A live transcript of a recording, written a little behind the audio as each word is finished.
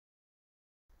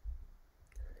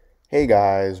Hey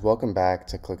guys, welcome back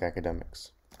to Click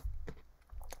Academics.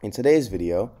 In today's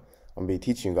video, I'm going to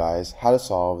be teaching you guys how to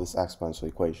solve this exponential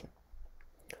equation.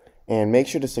 And make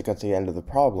sure to stick until the end of the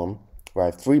problem, where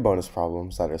I have 3 bonus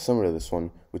problems that are similar to this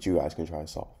one, which you guys can try to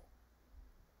solve.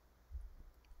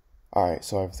 Alright,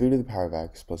 so I have 3 to the power of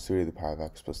x plus 3 to the power of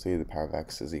x plus 3 to the power of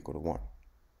x is equal to 1.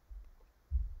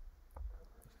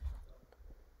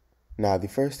 Now, the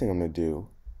first thing I'm going to do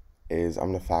is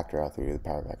I'm going to factor out 3 to the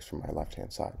power of x from my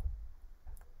left-hand side.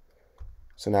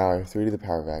 So now I have 3 to the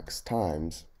power of x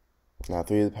times, now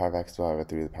 3 to the power of x divided by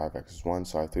 3 to the power of x is 1,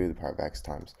 so I have 3 to the power of x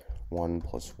times 1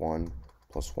 plus 1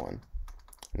 plus 1.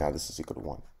 Now this is equal to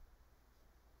 1.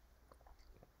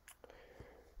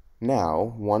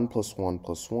 Now 1 plus 1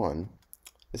 plus 1,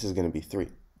 this is going to be 3.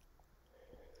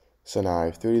 So now I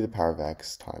have 3 to the power of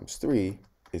x times 3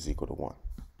 is equal to 1.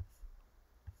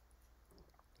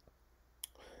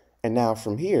 And now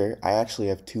from here, I actually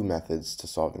have 2 methods to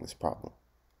solving this problem.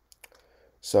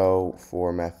 So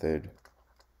for method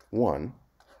 1,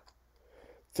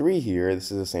 3 here,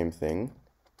 this is the same thing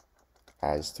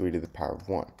as 3 to the power of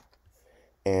 1.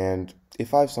 And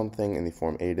if I have something in the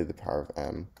form a to the power of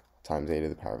m times a to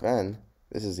the power of n,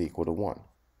 this is equal to 1.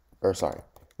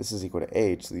 This is equal to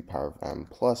a to the power of m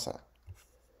plus n.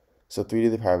 So 3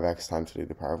 to the power of x times 3 to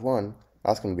the power of 1,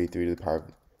 that's going to be 3 to the power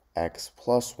of x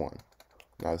plus 1.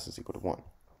 Now this is equal to 1.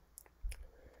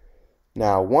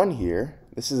 Now 1 here,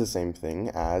 this is the same thing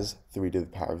as 3 to the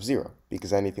power of 0,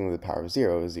 because anything to the power of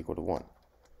 0 is equal to 1.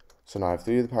 So now I have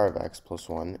 3 to the power of x plus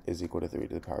 1 is equal to 3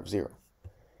 to the power of 0.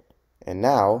 And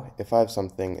now, if I have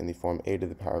something in the form a to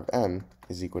the power of m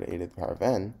is equal to a to the power of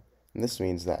n, then this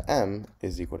means that m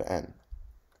is equal to n.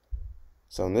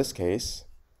 So in this case,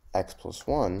 x plus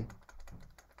 1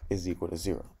 is equal to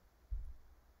 0.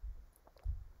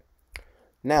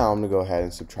 Now I'm going to go ahead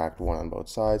and subtract 1 on both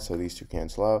sides, so these two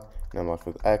cancel out, and I'm left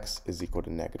with x is equal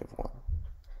to negative 1.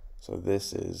 So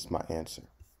this is my answer.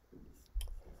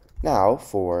 Now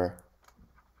for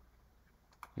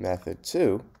method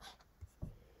 2,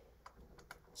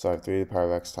 so I have 3 to the power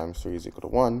of x times 3 is equal to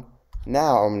 1.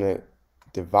 Now I'm going to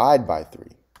divide by 3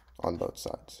 on both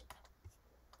sides.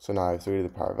 So now I have 3 to the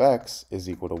power of x is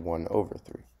equal to 1 over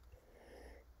 3.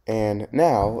 And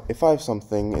now, if I have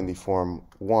something in the form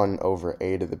 1 over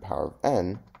a to the power of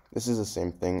n, this is the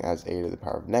same thing as a to the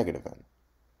power of negative n.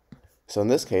 So in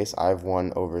this case, I have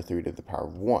 1 over 3 to the power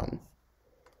of 1.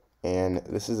 And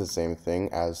this is the same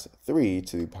thing as 3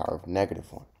 to the power of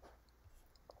negative 1.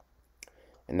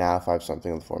 And now if I have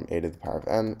something in the form a to the power of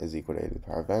m is equal to a to the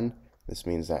power of n, this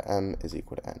means that m is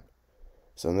equal to n.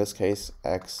 So in this case,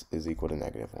 x is equal to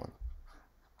negative 1.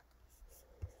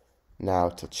 Now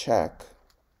to check,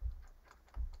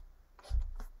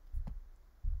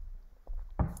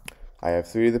 I have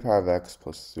 3 to the power of x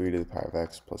plus 3 to the power of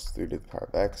x plus 3 to the power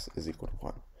of x is equal to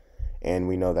 1. And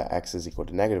we know that x is equal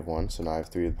to negative 1, so now I have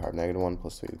 3 to the power of negative 1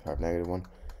 plus 3 to the power of negative 1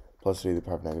 plus 3 to the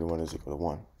power of negative 1 is equal to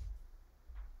 1.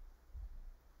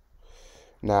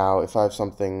 Now, if I have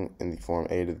something in the form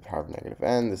a to the power of negative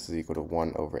n, this is equal to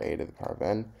 1 over a to the power of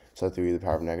n. So 3 to the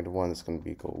power of negative 1 is going to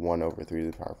be equal to 1 over 3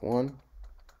 to the power of 1.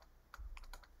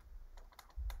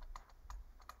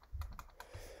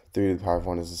 3 to the power of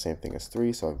 1 is the same thing as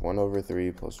 3, so I have 1 over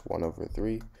 3 plus 1 over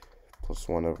 3 plus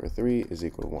 1 over 3 is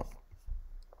equal to 1.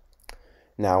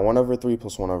 Now, 1 over 3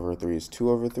 plus 1 over 3 is 2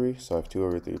 over 3, so I have 2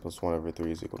 over 3 plus 1 over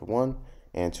 3 is equal to 1,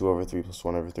 and 2 over 3 plus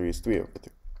 1 over 3 is 3 over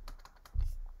 3.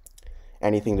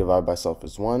 Anything divided by itself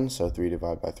is 1, so 3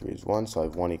 divided by 3 is 1, so I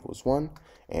have 1 equals 1,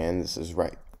 and this is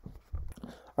right.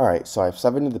 Alright, so I have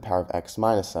 7 to the power of x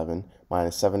minus 7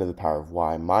 to the power of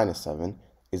y minus 7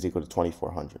 is equal to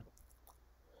 2400.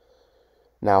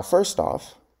 Now, first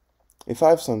off, if I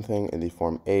have something in the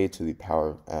form a to the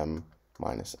power of m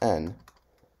minus n,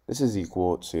 this is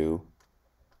equal to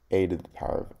a to the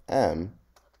power of m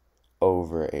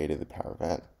over a to the power of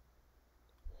n.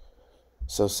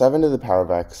 So 7 to the power of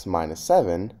x minus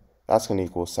 7, that's going to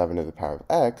equal 7 to the power of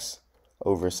x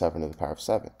over 7 to the power of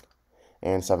 7.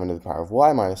 And 7 to the power of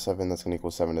y minus 7, that's going to equal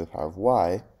 7 to the power of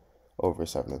y over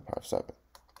 7 to the power of 7.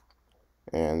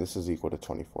 And this is equal to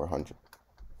 2400.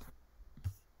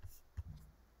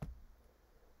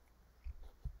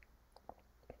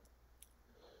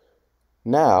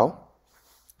 Now,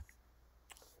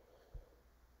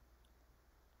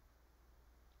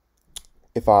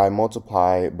 if I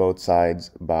multiply both sides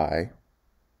by,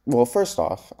 well, first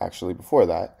off, actually, before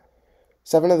that,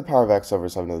 7 to the power of x over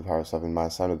 7 to the power of 7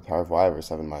 minus 7 to the power of y over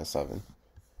 7 minus 7.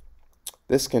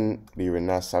 This can be written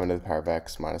as 7 to the power of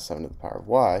x minus 7 to the power of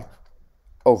y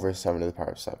over 7 to the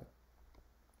power of 7.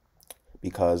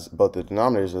 Because both the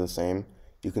denominators are the same,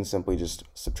 you can simply just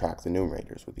subtract the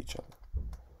numerators with each other.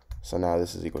 So now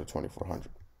this is equal to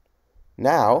 2400.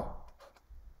 Now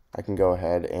I can go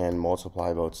ahead and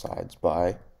multiply both sides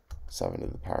by 7 to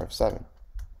the power of 7.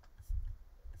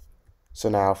 So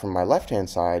now from my left-hand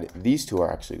side, these two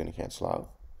are actually going to cancel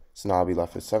out. So now I'll be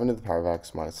left with 7 to the power of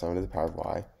x minus 7 to the power of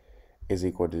y is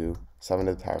equal to 7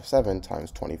 to the power of 7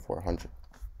 times 2400.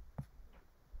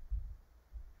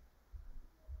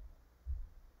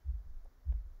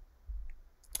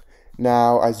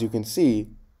 Now, as you can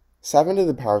see, 7 to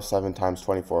the power of 7 times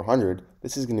 2400,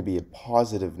 this is going to be a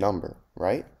positive number,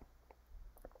 right?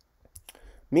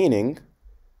 Meaning,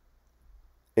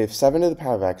 if 7 to the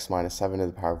power of x minus 7 to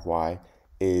the power of y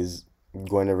is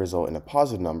going to result in a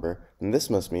positive number, then this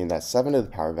must mean that 7 to the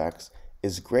power of x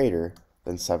is greater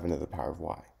than 7 to the power of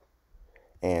y.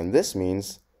 And this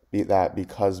means that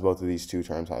because both of these two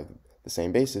terms have the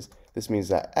same basis, this means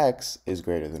that x is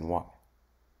greater than y.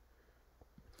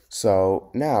 So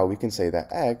now we can say that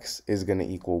x is going to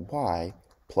equal y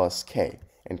plus k,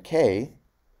 and k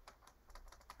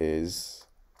is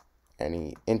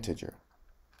any integer.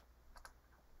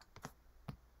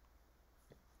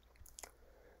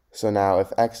 So now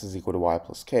if x is equal to y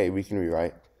plus k, we can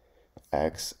rewrite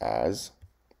x as,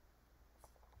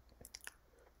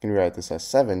 we can rewrite this as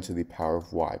 7 to the power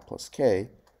of y plus k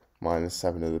minus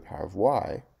 7 to the power of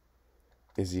y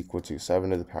is equal to 7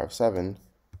 to the power of 7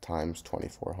 times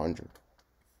 2400.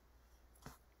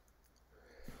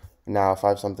 Now if I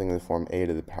have something in the form a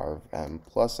to the power of m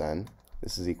plus n,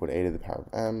 this is equal to a to the power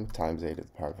of m times a to the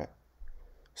power of n.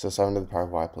 So 7 to the power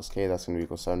of y plus k, that's going to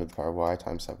equal 7 to the power of y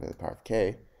times 7 to the power of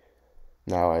k.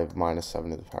 Now I have minus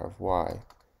 7 to the power of y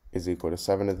is equal to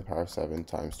 7 to the power of 7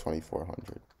 times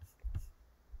 2400.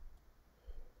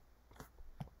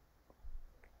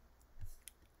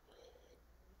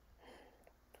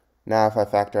 Now if I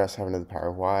factor out 7 to the power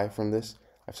of y from this,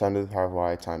 I have 7 to the power of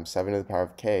y times 7 to the power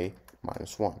of k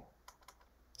minus 1.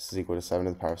 This is equal to 7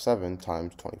 to the power of 7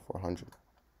 times 2400.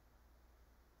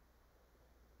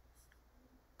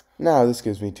 Now this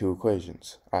gives me two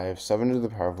equations. I have 7 to the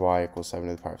power of y equals 7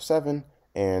 to the power of 7,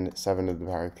 and 7 to the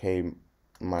power of k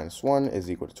minus 1 is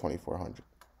equal to 2400.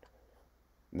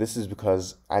 This is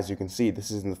because, as you can see, this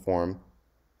is in the form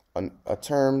a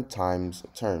term times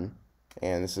a term,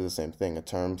 and this is the same thing, a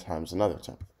term times another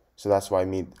term. So that's why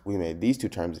we made these two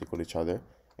terms equal to each other,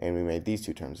 and we made these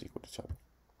two terms equal to each other.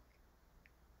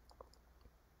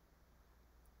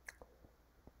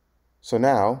 So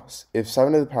now, if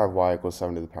 7 to the power of y equals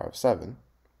 7 to the power of 7,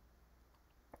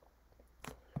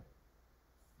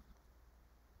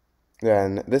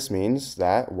 then this means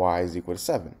that y is equal to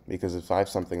 7, because if I have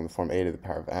something in the form a to the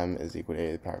power of m is equal to a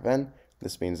to the power of n,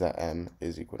 this means that m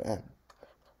is equal to n.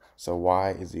 So y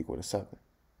is equal to 7.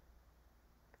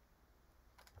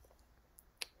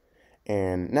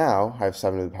 And now I have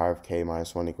 7 to the power of k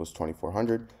minus 1 equals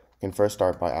 2400. I can first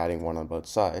start by adding 1 on both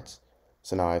sides.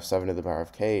 So now I have 7 to the power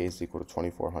of k is equal to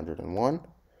 2401.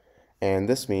 And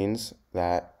this means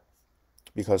that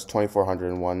because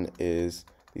 2401 is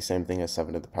the same thing as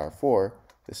 7 to the power of 4,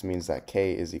 this means that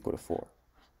k is equal to 4.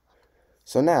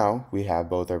 So now we have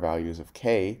both our values of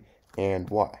k and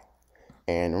y.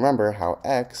 And remember how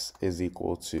x is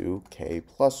equal to k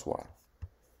plus y.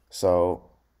 So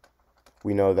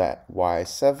we know that y is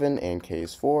 7 and k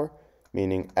is 4,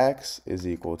 meaning x is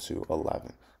equal to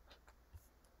 11.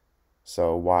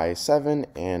 So y is 7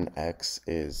 and x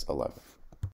is 11.